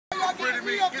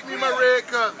Get me my red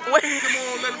cousin. Come on,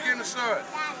 let him get in the sun.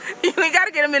 You ain't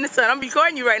gotta get him in the sun. I'm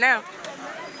recording you right now.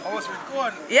 Oh, it's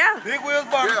recording? Yeah. Big Wheels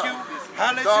Barbecue. Yeah.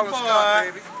 Holla at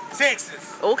your boy.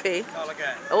 Texas. Okay. That's all I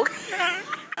got. Okay.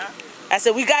 I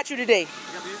said, we got you today.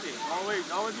 Always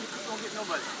don't get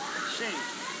nobody. Shame.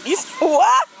 You said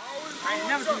what? I ain't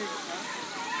never seen you.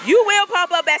 You will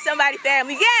pop up at somebody's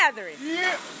family gathering.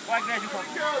 Yeah. Why glad you come?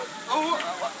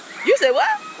 You said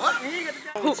what? What?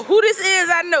 Who this is,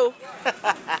 I know. I'm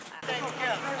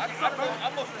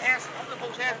the most handsome. I'm the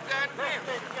most handsome guy in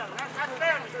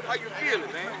town. How you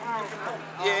feeling, man?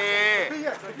 Yeah.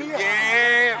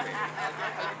 Yeah,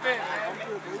 man.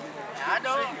 I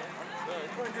know.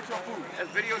 That's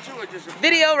video too, or just a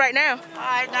Video right now.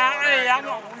 Alright, now, hey,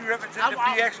 we represent the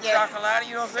BX from South Carolina,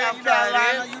 you know what I'm saying? You know how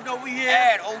it is. You know we here.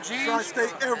 At OGs.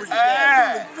 Tri-State everything.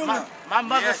 My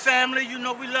mother's family, you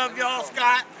know we love y'all,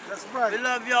 Scott. That's right. We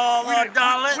love y'all,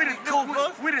 Darlin'. We the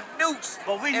Cooper. We the Dukes.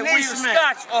 But we Naismith.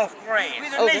 Scotch off brand. We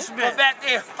the Naismith. But back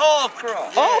there, whole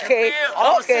cross. Okay.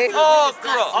 Okay. Whole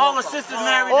cross. All the sisters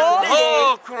married to the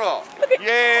whole cross.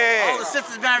 Yeah. All the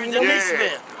sisters married to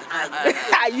Naismith.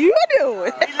 How you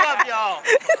doing? We love y'all.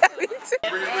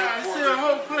 See a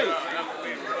whole plate.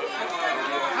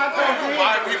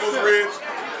 5 people's ribs,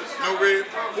 no ribs,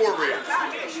 4 ribs.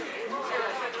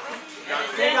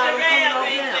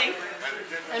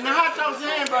 And the hot dogs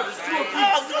and hamburgers, 2 apiece.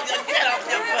 Oh, get off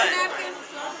your butt.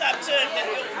 Stop turning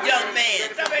that young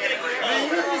man. Stop making it go.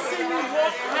 Man, you just see me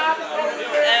walk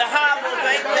and hobble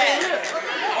like that.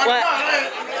 What?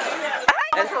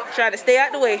 Let's try to stay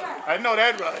out the way. I know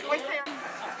that right.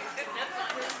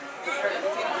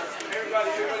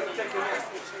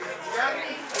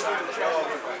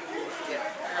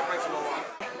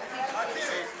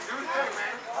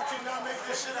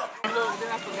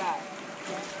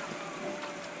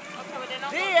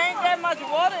 There ain't that much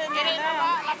water in there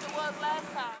now. Like it was last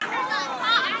time.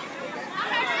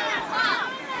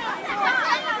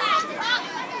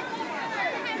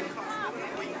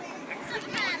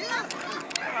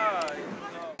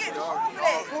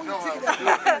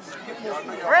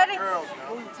 Ready?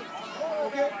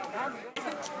 Okay.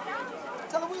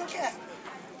 Tell her we okay.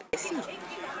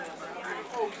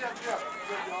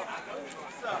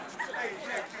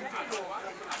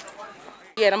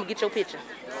 Yeah, I'm gonna get your picture.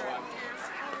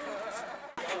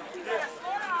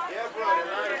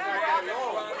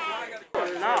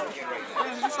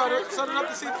 Set it up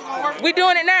to see if it's gonna work. We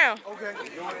doing it now. Okay.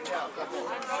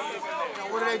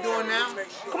 What are they doing now?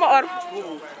 Come on,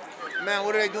 Autumn. Man,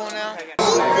 what are they doing now?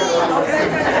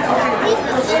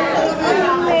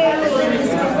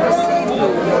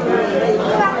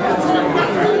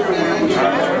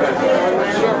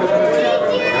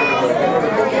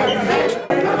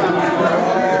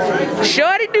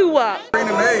 Shorty do-wop. God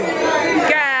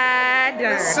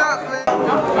damn. What's up, man?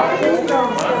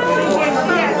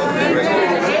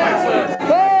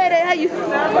 Hey, how you?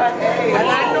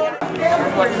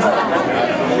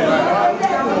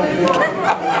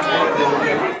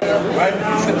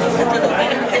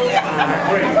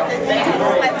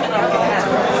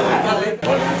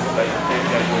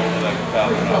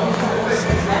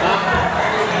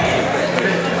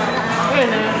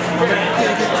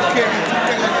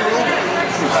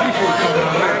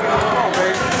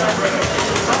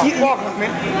 Keep walking,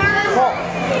 man. Walk.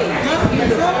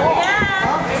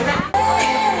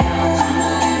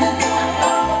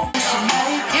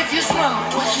 If you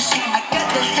smoke, what you see? I got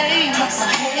the haze.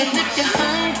 And if you're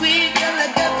hungry, girl, I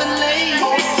got the lace.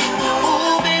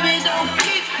 Oh, baby, don't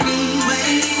keep me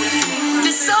waiting.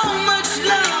 There's so much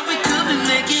love we could be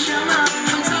making.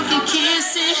 I'm talking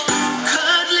kissing,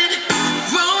 cuddling,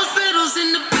 rose petals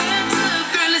in the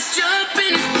bathtub. Girl, it's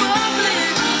jumping, it's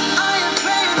bubbling. I am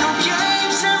playing no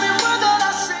games. Every word that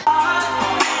I say.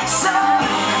 So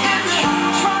if you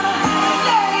tryna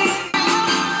relate,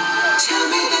 tell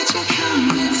me that you're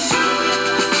coming through.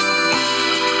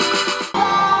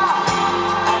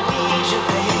 I need you,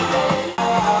 baby.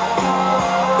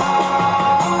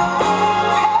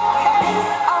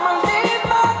 I'ma leave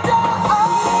my door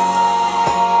open.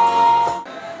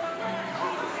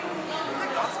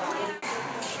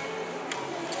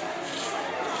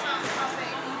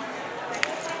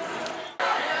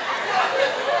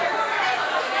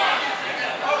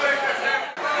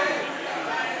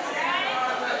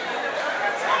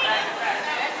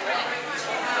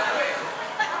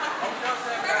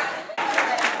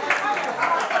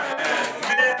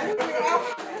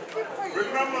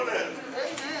 Remember this.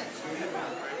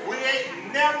 We ain't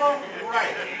never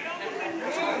right.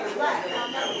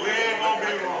 We ain't gonna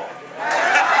be wrong.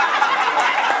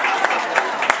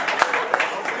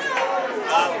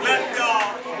 God bless y'all.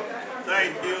 Thank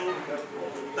Thank you.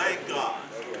 Thank God.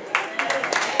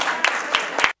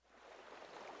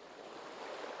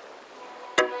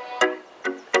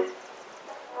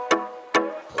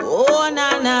 Oh,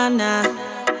 na na na.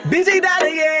 Busy dollar,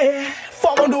 yeah.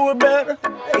 Fuck, gon' do it better.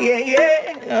 Yeah,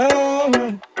 yeah.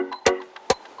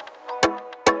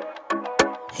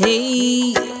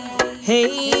 Hey, hey,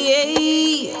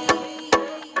 hey.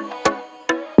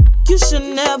 You should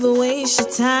never waste your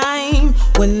time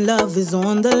when love is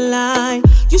on the line.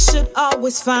 You should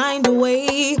always find a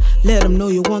way. Let them know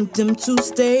you want them to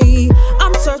stay.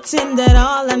 I'm certain that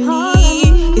all I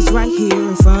need is right here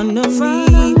in front of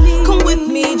me. Come with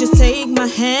me, just take my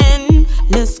hand.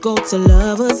 Let's go to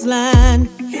lover's land.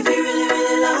 If you really,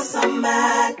 really love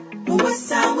somebody, don't waste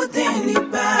time with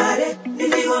anybody. If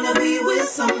you're gonna be with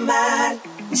somebody,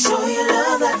 show your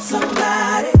love that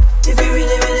somebody. If you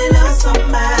really, really love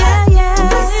somebody, don't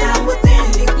waste time with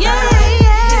anybody.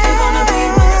 If you're gonna be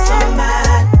with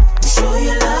somebody, show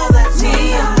your love that somebody.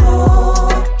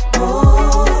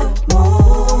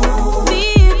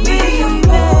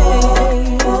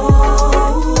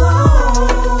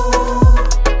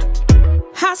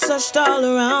 I searched all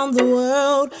around the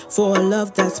world for a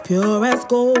love that's pure as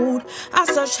gold. I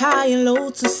searched high and low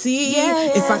to see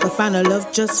if I could find a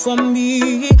love just for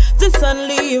me. Then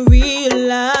suddenly I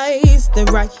realized that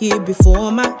right here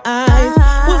before my eyes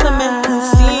was a man who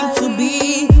seemed to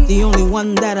be the only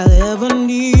one that I'll ever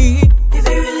need. If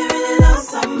you really, really love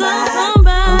somebody, don't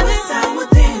waste time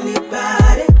with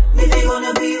anybody. If you're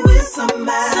gonna be with somebody,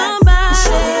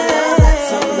 show your love that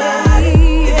somebody.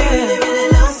 If you really, really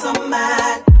love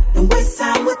somebody, don't waste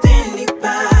time with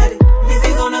anybody. If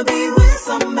you're gonna be with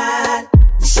somebody,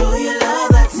 show your love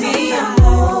that somebody.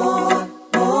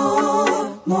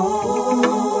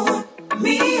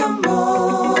 Me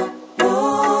amor,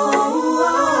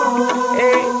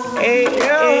 Hey,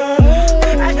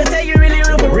 I can tell you really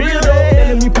real for real though.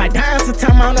 Let me pipe down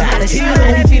sometime, I don't know how to chill.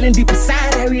 That feeling deep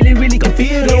inside, I really can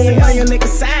feel though. On your nigga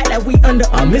side, like we under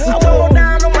a mistletoe.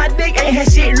 Down on my dick, ain't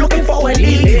had shit looking for a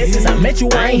lead. Since I met you,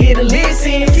 I ain't here to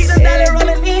listen. Keep the dollar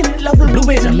rolling in, love the blue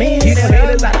bitch, I'm in. Keep the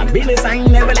haters out of business, I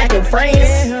ain't never like your friends.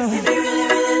 If you really,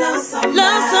 really love somebody,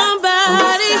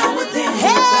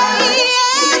 hey,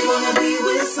 if you wanna be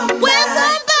with somebody,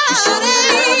 show your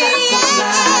love that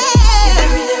somebody. If you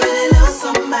really, really love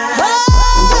somebody,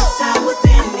 don't waste time with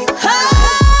anybody.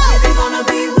 If you're gonna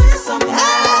be with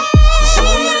somebody, show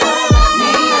your love that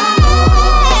somebody.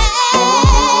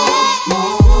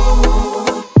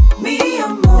 Me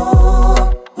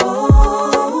amor,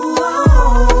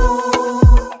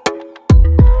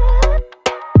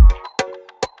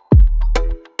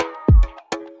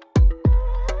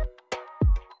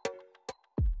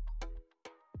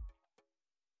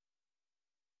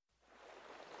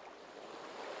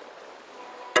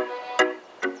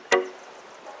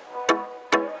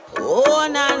 oh,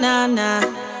 na na na.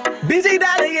 Busy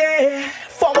dollar, yeah.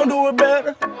 Fuck, gon' do it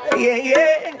better. Yeah, yeah.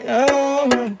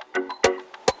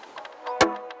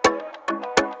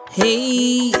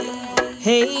 Hey,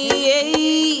 hey,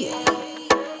 hey.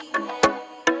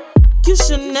 You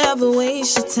should never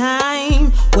waste your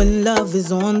time when love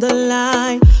is on the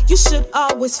line. You should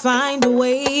always find a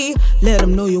way. Let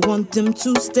them know you want them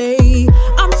to stay.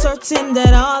 I'm certain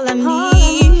that all I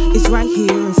need is right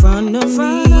here in front of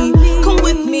me. Come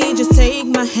with me, just take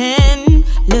my hand.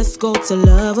 Let's go to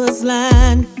lover's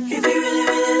land. If you really,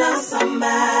 really love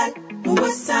somebody, don't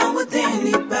waste time with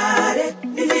anybody.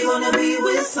 If you're gonna be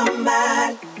with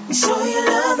somebody, show your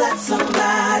love that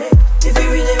somebody. If you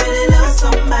really, really love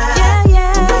somebody,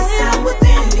 don't waste time with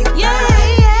anybody.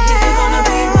 If you're gonna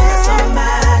be with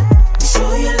somebody,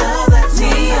 show your love that somebody.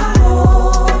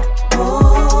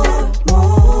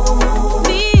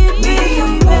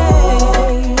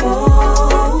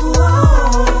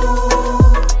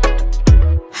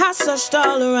 I searched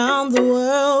all around the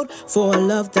world for a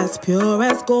love that's pure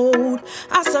as gold.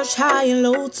 I searched high and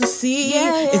low to see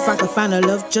if I could find a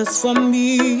love just for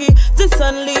me. Then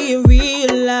suddenly I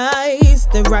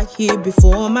realized that right here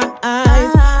before my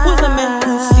eyes was a man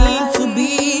who seemed to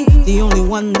be the only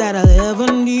one that I'll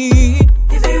ever need.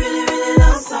 If you really, really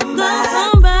love somebody,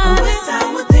 don't waste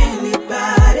time with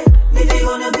anybody. If you're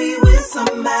gonna be with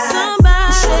somebody,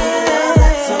 show your love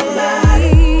that somebody.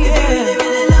 If you really,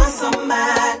 really love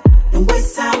somebody, don't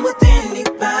waste time with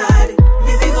anybody.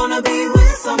 If you're gonna be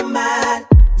with somebody,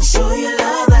 show your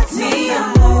love that somebody.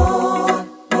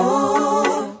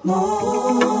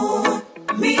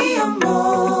 Me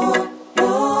amor,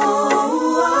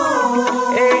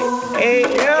 Hey,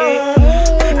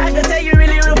 I can tell you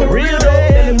really real for real though.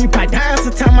 Let me pipe down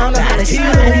sometime, I don't know how to chill.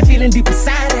 That feeling deep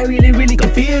inside, I really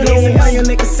can feel though. On your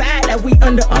nigga side, like we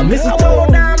under a mistletoe.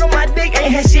 Down on my dick,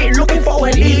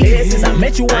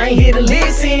 you, I ain't here to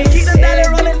listen. Keep the dollar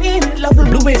rolling in, love the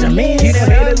blue Benjamin. Keep them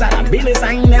haters out of business,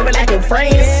 I ain't never lacking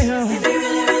friends. If you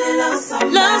really, really love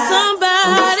somebody,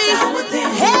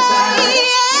 hey,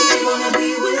 if you wanna be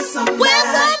with somebody,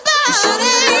 show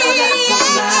your love that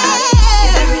somebody.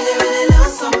 If you really, really love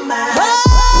somebody,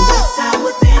 waste time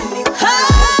with anybody.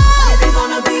 If you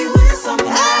wanna be with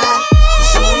somebody,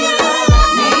 show your love that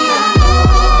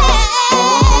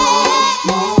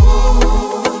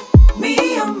me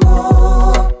and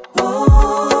more.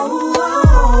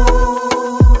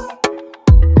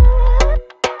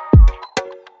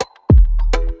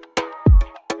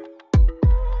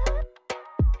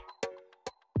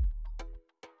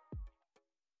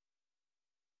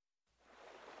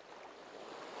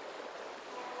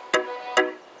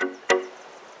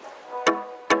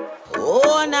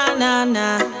 Oh, nah, nah,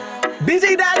 nah.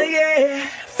 Busy dollar, yeah.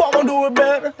 Fuck gon' do it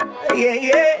better.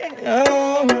 Yeah.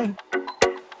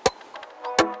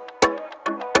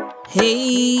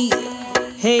 Hey,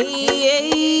 hey,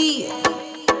 hey.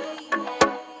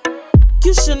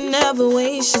 You should never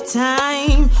waste your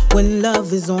time when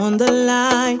love is on the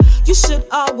line. You should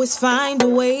always find a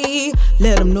way.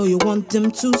 Let them know you want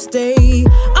them to stay.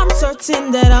 I'm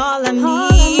certain that all I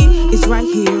need is right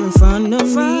here in front of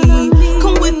me.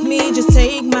 Come with me, just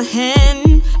take my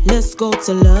hand. Let's go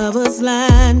to lover's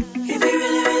land. If you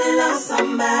really, really love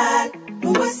somebody,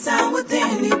 don't waste time with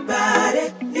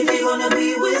anybody. If you're gonna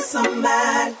be with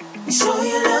somebody, show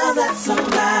your love that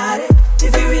somebody.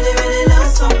 If you really, really love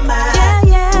somebody,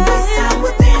 don't waste time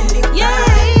with anybody.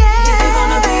 If you're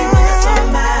gonna be with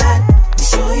somebody,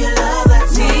 show your love that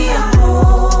somebody.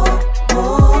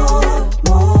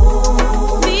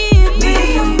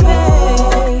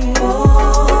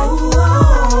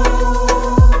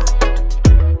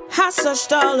 I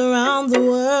searched all around the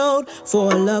world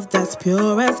for a love that's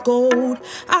pure as gold.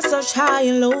 I searched high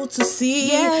and low to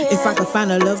see if I could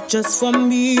find a love just for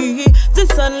me. Then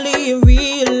suddenly I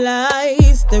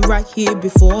realized that right here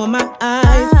before my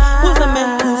eyes was a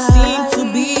man who seemed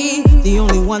to be the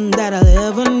only one that I'll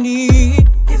ever need.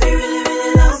 If you really,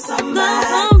 really love somebody,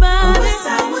 don't waste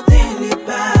time with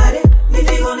anybody. If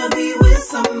you're gonna be with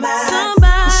somebody,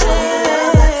 show your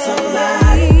love that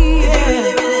somebody. If you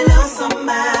really, really love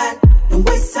somebody, don't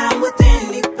waste time with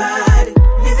anybody.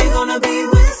 If you're gonna be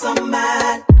with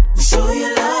somebody, show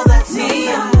your love that somebody.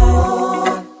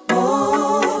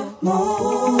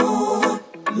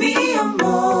 Me and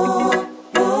more.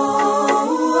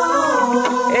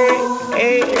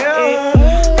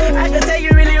 I can tell you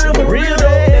really real for real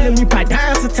though. Let me pipe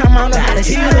down sometime, I don't know how to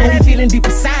chill. That feeling deep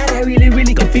inside, I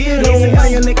really can feel though.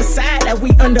 On your nigga side, that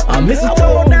we under a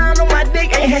mistletoe. Down on my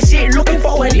dick, ain't had shit looking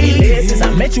for a lead. Since I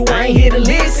met you, I ain't here to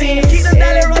listen. Keep the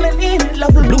dollar rolling in,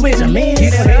 love the blue Benjamin.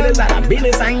 Keep them haters out of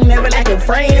business, I ain't never lacking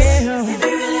friends. If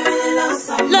you really, really love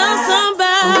somebody,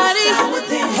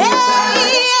 hey,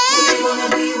 if you wanna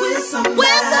be with somebody,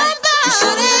 show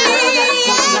your love that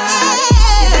somebody.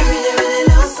 If you really, really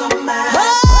love somebody,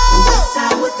 waste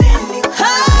time with anybody.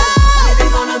 If you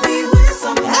wanna be with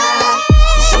somebody,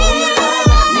 show your love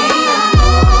that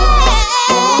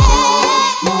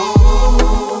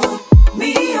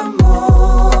me and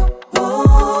more.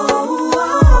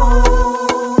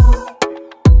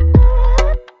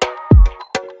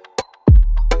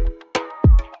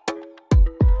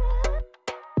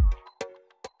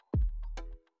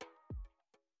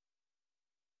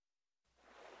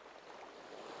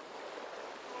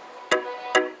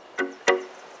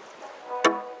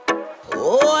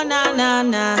 Oh, nah, nah,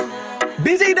 nah.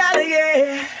 Busy dollar,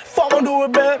 yeah. Fuck gon' do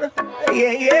it better.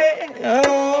 Yeah.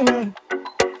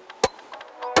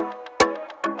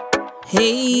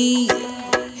 Hey,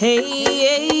 hey,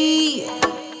 hey.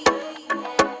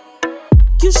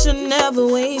 You should never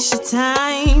waste your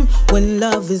time when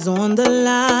love is on the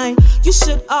line. You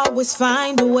should always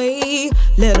find a way.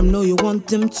 Let them know you want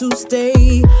them to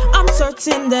stay. I'm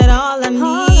certain that all I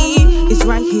need is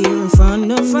right here in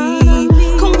front of me.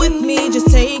 Come with me, just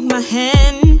take my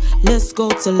hand. Let's go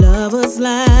to lover's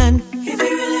land. If you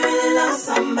really, really love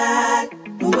somebody,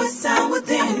 don't waste time with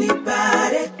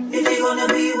anybody. If you're gonna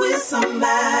be with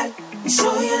somebody,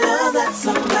 show your love that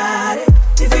somebody.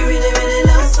 If you really, really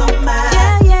love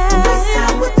somebody, don't waste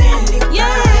time with anybody.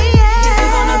 If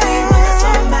you're gonna be with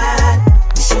somebody,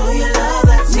 show your love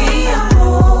that somebody.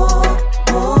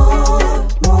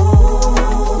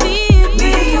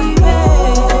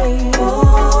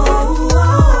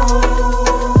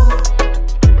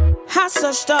 I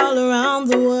searched all around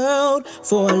the world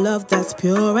for a love that's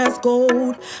pure as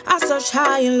gold. I searched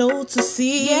high and low to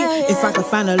see if I could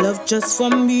find a love just for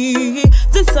me.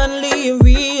 Then suddenly I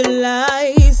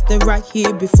realized that right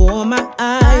here before my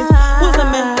eyes was a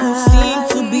man who seemed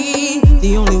to be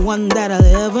the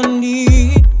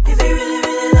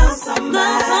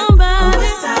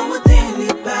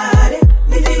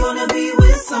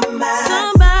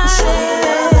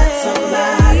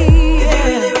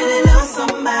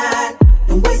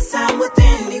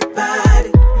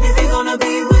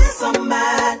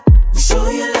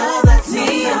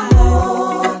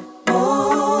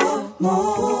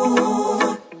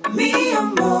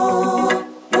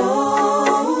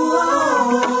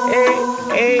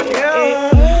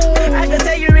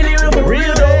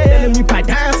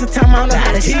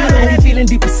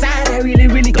feeling deep inside, I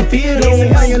really can feel it.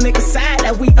 Dancing on your nigga side,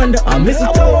 like we under a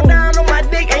mistletoe. Down on my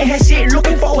dick, ain't had shit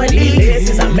looking for it.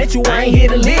 Since I met you, I ain't here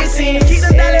to listen. Keep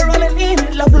the dollar rolling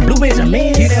in, love the blue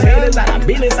Benjamin. Keep the haters out of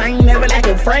business, I ain't never like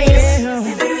your friends.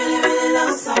 If you really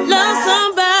love somebody,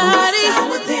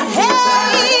 Hey,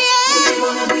 if you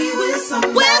wanna be with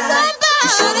somebody, with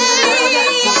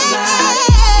somebody.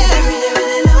 If you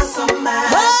really love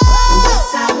somebody,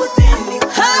 what's out with anybody?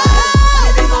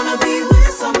 If you wanna be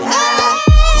with somebody,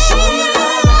 show your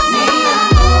love like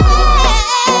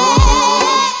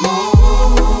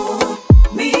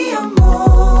me and more.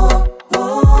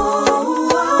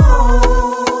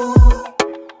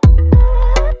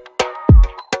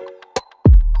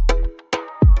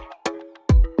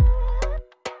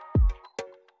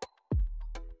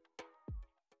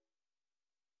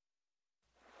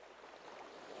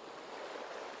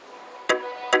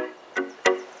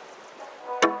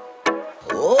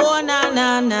 Oh,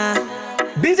 nah.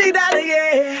 Busy dollar,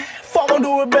 yeah. Fuck, gon'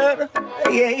 do it better.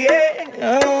 Yeah.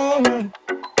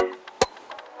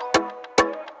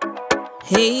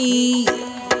 Hey.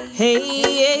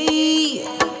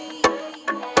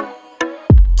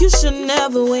 You should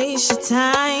never waste your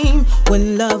time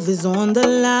when love is on the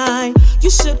line. You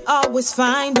should always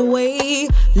find a way.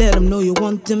 Let them know you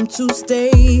want them to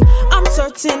stay. I'm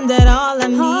certain that all I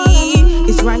need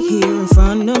is right here in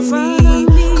front of me.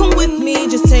 Come with me,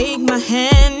 just take my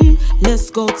hand. Let's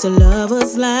go to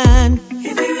Lover's Land.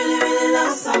 If you really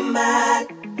love somebody,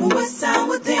 don't waste time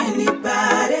with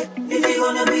anybody. If you're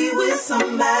gonna be with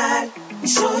somebody,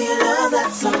 show your love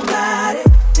that somebody.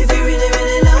 If you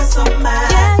really love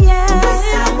somebody, don't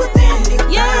waste time with anybody.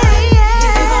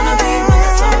 If you're gonna be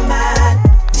with somebody,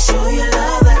 show your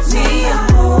love that me and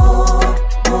more.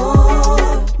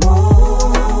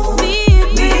 Me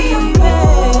and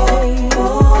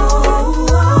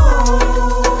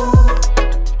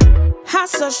I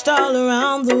searched all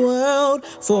around the world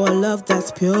for a love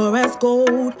that's pure as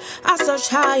gold. I searched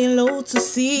high and low to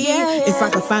see if I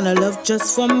could find a love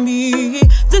just for me.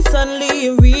 Then suddenly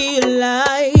I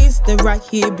realized that right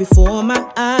here before my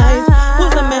eyes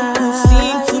was a man who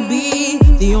seemed to be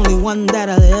the only one that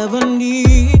I'll ever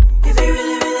need. If you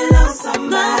really love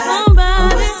somebody,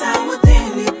 don't waste time with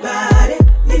anybody.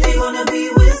 If you're gonna be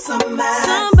with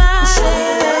somebody, show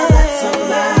your love that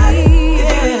somebody. If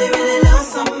you really love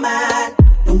somebody,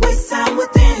 don't waste time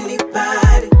with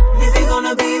anybody. If you're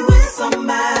gonna be with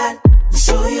somebody,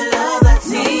 show your love that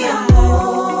me and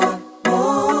more.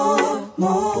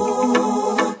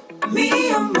 Me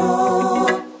and more.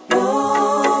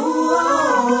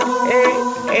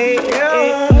 Hey,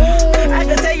 I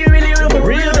can tell you really real for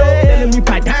real though. Telling me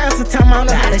pipe down, sometime I don't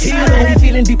know how to chill. I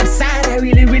feeling deep inside, I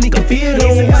really can feel it.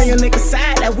 Dancing on your nigga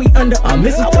side, like we under a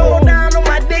mistletoe. Down on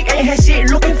my dick, ain't had shit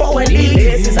looking for it.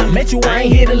 Since I met you, I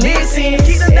ain't here to listen.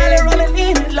 Keep the dollar rolling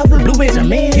in, love the blue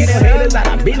Benjamin. Keep the haters out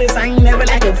of business, I ain't never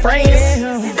like your friends.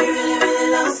 If you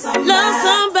really love somebody, Love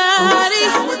somebody.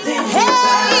 Hey,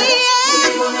 if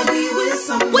you wanna be with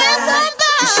somebody,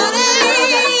 show your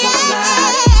love that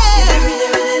somebody. If you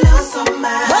really love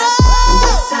somebody, don't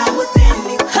waste time with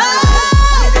anybody.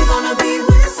 If you wanna be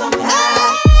with somebody,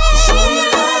 show your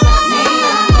love that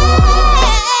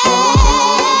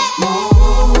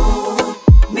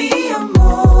me and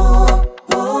more.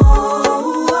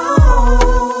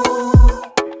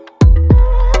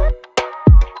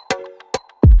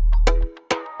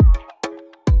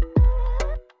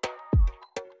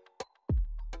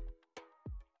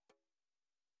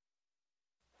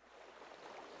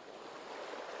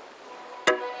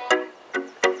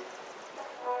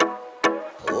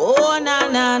 Oh,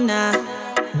 nah.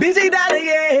 Busy dollar,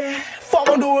 yeah. Fuck,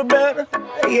 gon' do it better.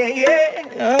 Yeah.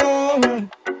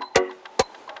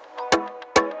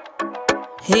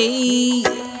 Hey.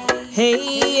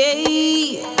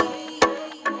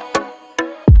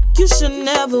 You should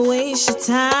never waste your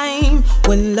time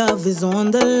when love is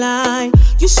on the line.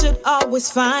 You should always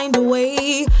find a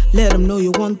way. Let them know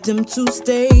you want them to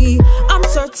stay. I'm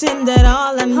certain that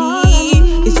all I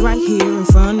need is right here in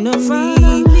front of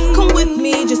me. Come with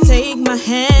me, just take my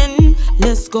hand.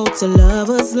 Let's go to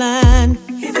Lover's Land.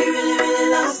 If you really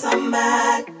love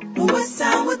somebody, don't waste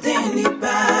time with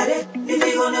anybody. If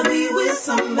you're gonna be with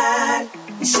somebody,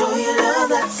 show your love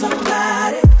that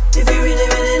somebody. If you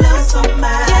really love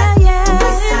somebody, don't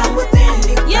waste time with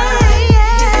anybody.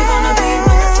 If you're gonna be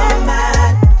with somebody,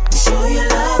 show your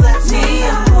love that me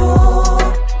and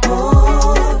more.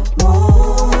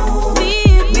 Me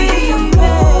and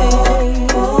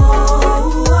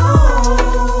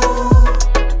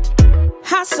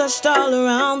I searched all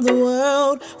around the world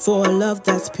world for a love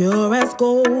that's pure as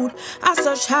gold. I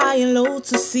search high and low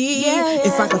to see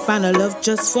if I could find a love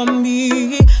just for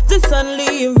me. Then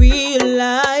suddenly I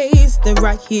realized that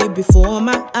right here before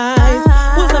my eyes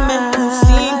was a man who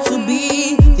seemed to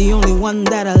be the only one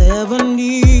that I'll ever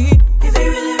need. If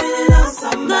you really, really love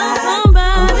somebody, don't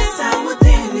waste time with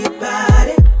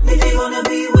anybody. If you're gonna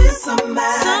be with somebody,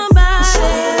 show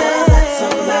your love that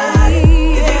somebody.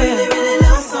 If you really, really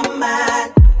love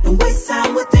somebody, don't waste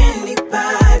time with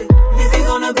anybody. If you're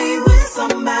gonna be with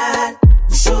somebody,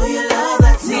 show your love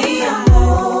that somebody.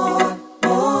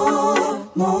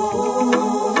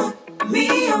 Me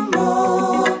and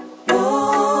more.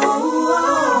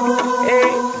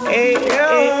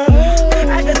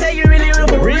 I can tell you really real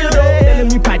for real though. Telling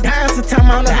me pipe down sometime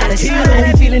I don't know how to chill. I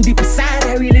ain't feeling deep inside,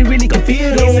 I really can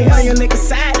feel though. On your nigga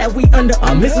side that we under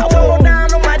a mistletoe.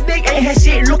 Down on my dick, ain't had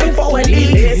shit looking for a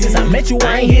lead. Since I met you,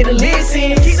 I ain't here to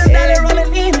listen. Keep the dollar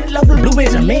rolling in, love the blue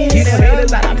Benjamin. Keep the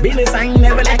haters out of business, I ain't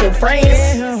never like your friends.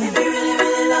 If you really,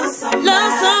 really love somebody, don't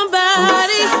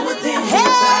waste time with anybody.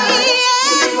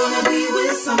 If you're gonna be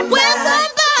with somebody,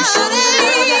 show your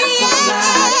love that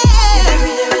somebody. If you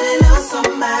really, really love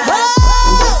somebody,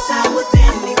 don't waste time with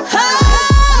anybody.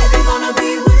 If you're gonna be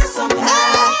with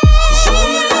somebody, show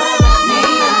your love that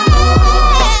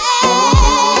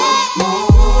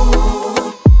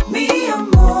me and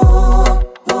more.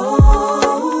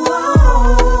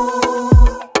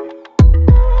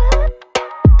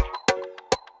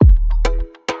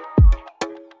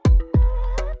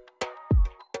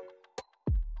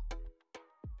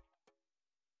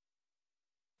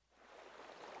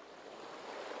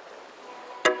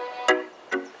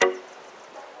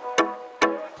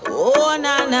 Oh,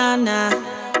 nah, nah, nah.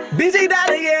 BG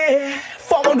Dollar, yeah.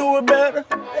 Fuck gon' do it better.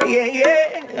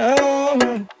 Yeah.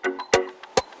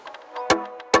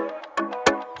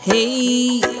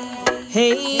 Hey,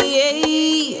 hey,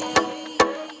 hey.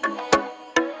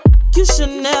 You should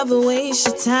never waste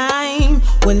your time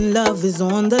when love is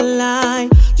on the line.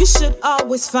 You should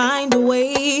always find a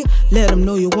way. Let them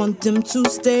know you want them to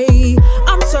stay.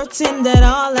 I'm certain that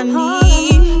all I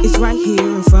need is right here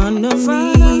in front of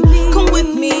me. Come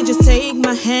with me, just take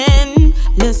my hand.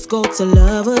 Let's go to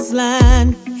lover's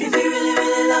land. If you really,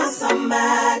 really love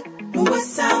somebody, don't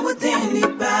waste time with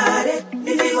anybody.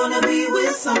 If you're gonna be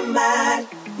with somebody,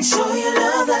 show your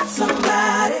love that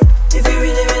somebody. If you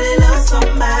really, really love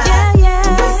somebody,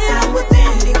 don't waste time with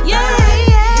anybody.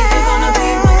 If you're gonna be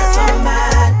with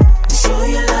somebody, show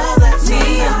your love that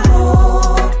somebody.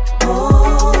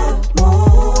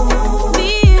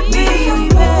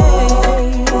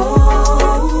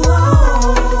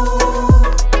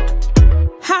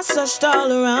 I searched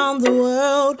all around the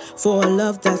world for a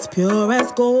love that's pure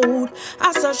as gold.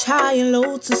 I searched high and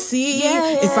low to see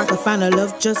if I could find a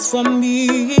love just for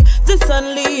me. Then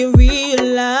suddenly I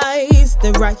realized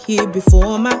that right here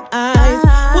before my eyes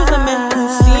was a man who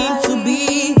seemed to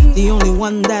be the only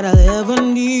one that I'll ever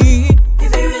need.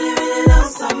 If you really, really love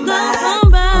somebody,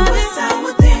 don't waste time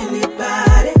with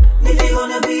anybody. If you're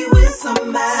gonna be with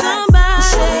somebody,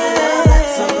 show your love that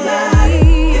somebody.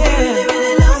 If you really,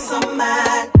 really love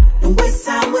somebody, don't waste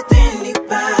time with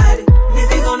anybody. If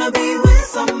you're gonna be with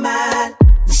somebody,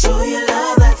 show your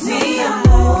love that somebody.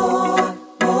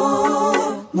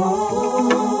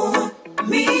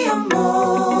 Me and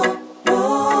more.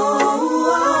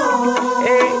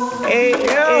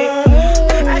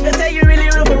 I can tell you really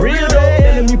real for real though.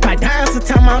 Telling me pipe down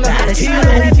sometime I don't know how to chill.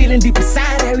 I ain't feeling deep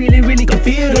inside, I really can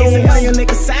feel though. On your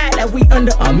nigga side that we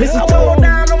under a mistletoe.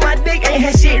 Down on my dick, ain't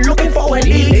had shit looking for a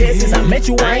lead. Since I met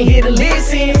you, I ain't here to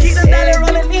listen. Keep the dollar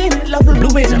rolling in, love the blue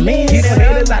Benjamin. Keep the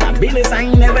haters out of business, I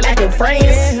ain't never like your friends.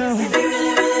 If you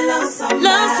really, really love somebody,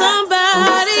 don't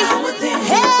waste time with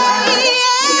anybody.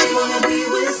 If you're gonna be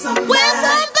with somebody,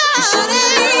 show your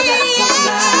love that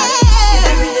somebody. If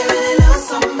you really, really love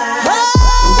somebody,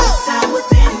 don't waste time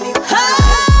with anybody.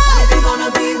 If you're gonna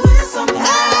be with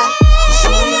somebody,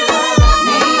 show your love that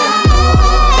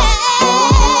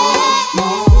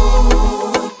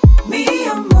me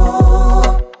and more.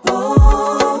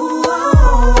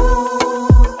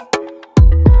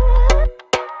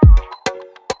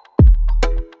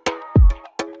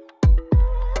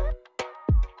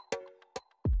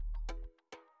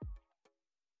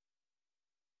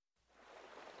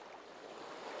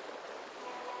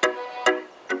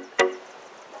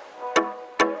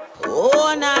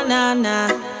 Oh, nah, nah, nah.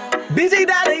 BG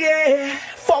Dollar, yeah.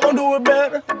 Fuck gon' do it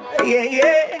better.